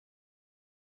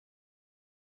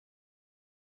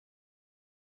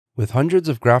With hundreds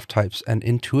of graph types and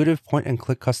intuitive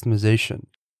point-and-click customization,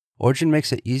 Origin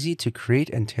makes it easy to create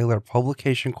and tailor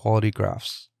publication-quality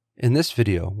graphs. In this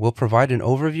video, we'll provide an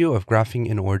overview of graphing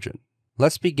in Origin.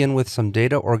 Let's begin with some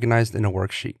data organized in a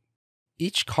worksheet.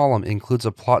 Each column includes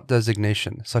a plot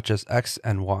designation, such as X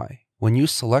and Y. When you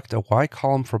select a Y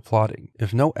column for plotting,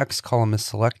 if no X column is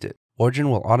selected, Origin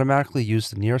will automatically use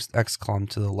the nearest X column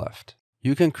to the left.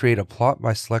 You can create a plot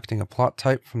by selecting a plot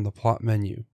type from the plot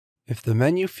menu. If the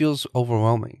menu feels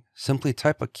overwhelming, simply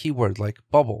type a keyword like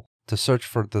bubble to search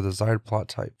for the desired plot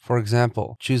type. For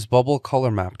example, choose bubble color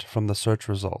mapped from the search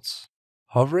results.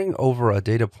 Hovering over a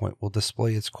data point will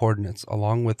display its coordinates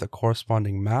along with the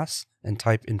corresponding mass and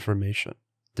type information.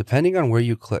 Depending on where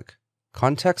you click,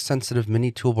 context-sensitive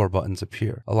mini toolbar buttons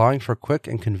appear, allowing for quick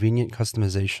and convenient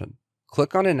customization.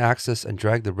 Click on an axis and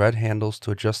drag the red handles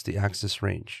to adjust the axis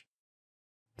range.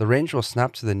 The range will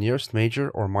snap to the nearest major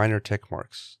or minor tick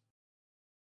marks.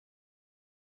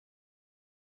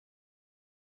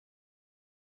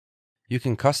 You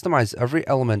can customize every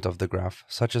element of the graph,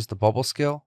 such as the bubble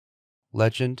scale,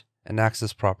 legend, and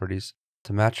axis properties,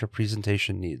 to match your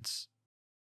presentation needs.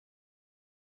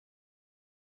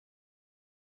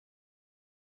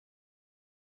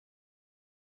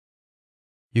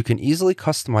 You can easily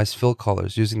customize fill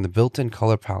colors using the built-in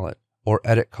color palette or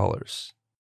edit colors.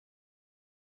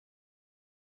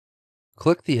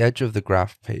 Click the edge of the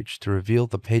graph page to reveal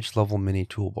the page-level mini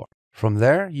toolbar. From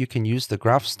there, you can use the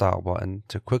Graph Style button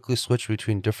to quickly switch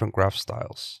between different graph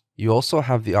styles. You also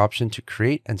have the option to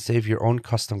create and save your own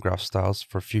custom graph styles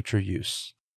for future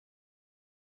use.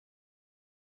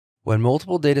 When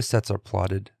multiple datasets are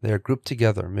plotted, they are grouped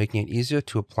together, making it easier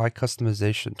to apply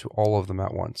customization to all of them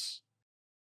at once.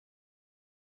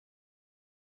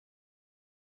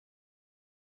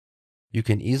 You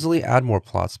can easily add more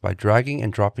plots by dragging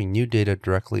and dropping new data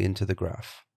directly into the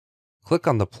graph. Click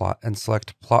on the plot and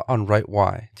select Plot on Right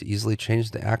Y to easily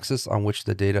change the axis on which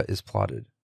the data is plotted.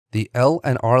 The L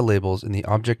and R labels in the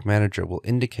Object Manager will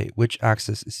indicate which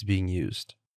axis is being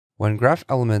used. When graph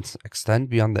elements extend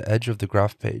beyond the edge of the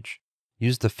graph page,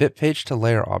 use the Fit Page to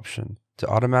Layer option to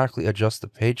automatically adjust the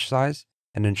page size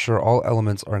and ensure all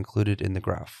elements are included in the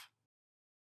graph.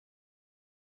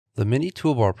 The mini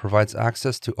toolbar provides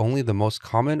access to only the most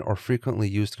common or frequently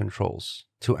used controls.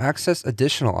 To access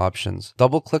additional options,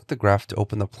 double-click the graph to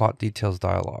open the Plot Details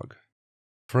dialog.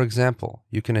 For example,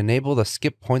 you can enable the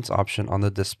Skip Points option on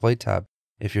the Display tab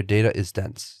if your data is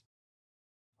dense.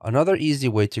 Another easy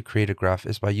way to create a graph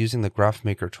is by using the Graph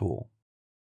Maker tool.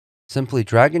 Simply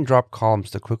drag and drop columns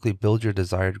to quickly build your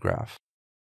desired graph.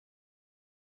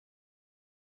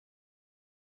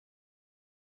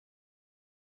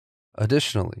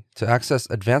 Additionally, to access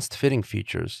advanced fitting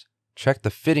features, check the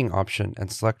Fitting option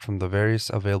and select from the various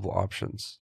available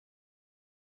options.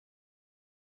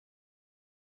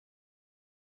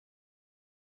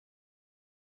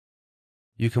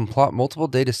 You can plot multiple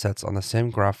datasets on the same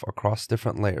graph across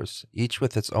different layers, each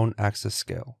with its own axis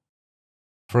scale.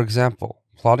 For example,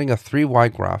 plotting a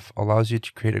 3Y graph allows you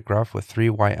to create a graph with 3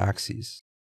 y-axes.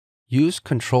 Use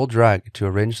Ctrl-Drag to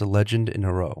arrange the legend in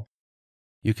a row.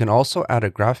 You can also add a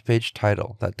graph page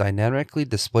title that dynamically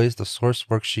displays the source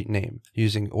worksheet name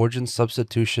using Origin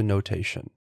substitution notation.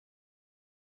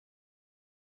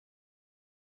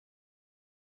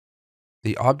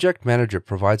 The Object Manager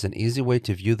provides an easy way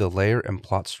to view the layer and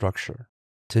plot structure.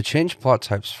 To change plot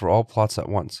types for all plots at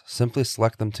once, simply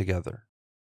select them together.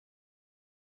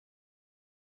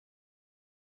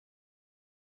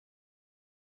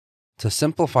 To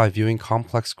simplify viewing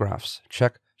complex graphs,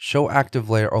 check Show Active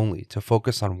Layer Only to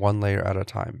focus on one layer at a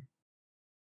time.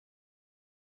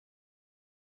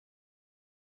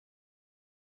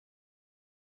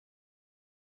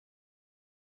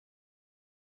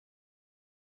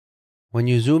 When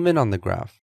you zoom in on the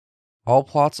graph, all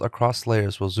plots across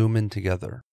layers will zoom in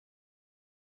together.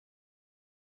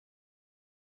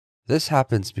 This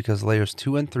happens because layers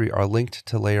 2 and 3 are linked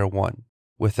to layer 1,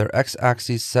 with their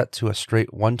x-axes set to a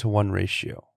straight 1-to-1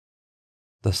 ratio.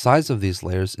 The size of these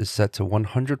layers is set to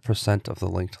 100% of the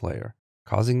linked layer,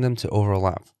 causing them to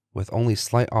overlap, with only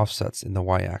slight offsets in the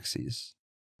y-axes.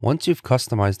 Once you've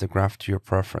customized the graph to your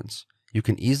preference, you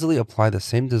can easily apply the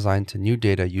same design to new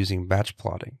data using batch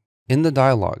plotting. In the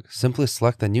dialog, simply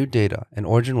select the new data and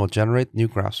Origin will generate new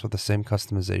graphs with the same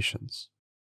customizations.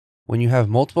 When you have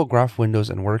multiple graph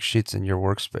windows and worksheets in your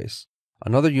workspace,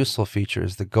 another useful feature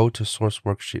is the Go to Source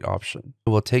Worksheet option. It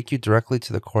will take you directly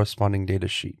to the corresponding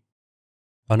datasheet.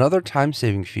 Another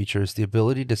time-saving feature is the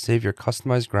ability to save your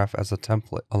customized graph as a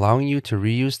template, allowing you to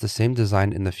reuse the same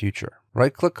design in the future.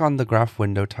 Right-click on the graph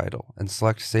window title and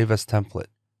select Save as Template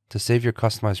to save your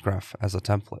customized graph as a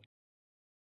template.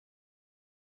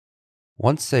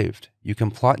 Once saved, you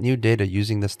can plot new data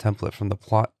using this template from the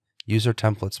Plot User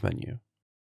Templates menu.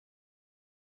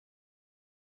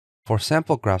 For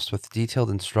sample graphs with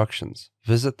detailed instructions,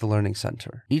 visit the Learning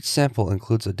Center. Each sample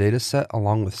includes a dataset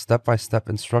along with step-by-step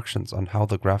instructions on how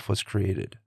the graph was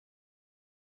created.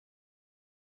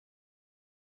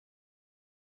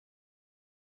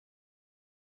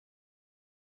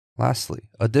 Lastly,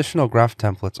 additional graph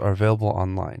templates are available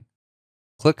online.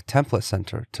 Click Template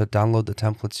Center to download the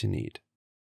templates you need.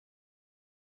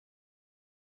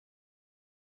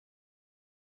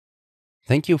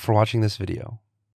 Thank you for watching this video.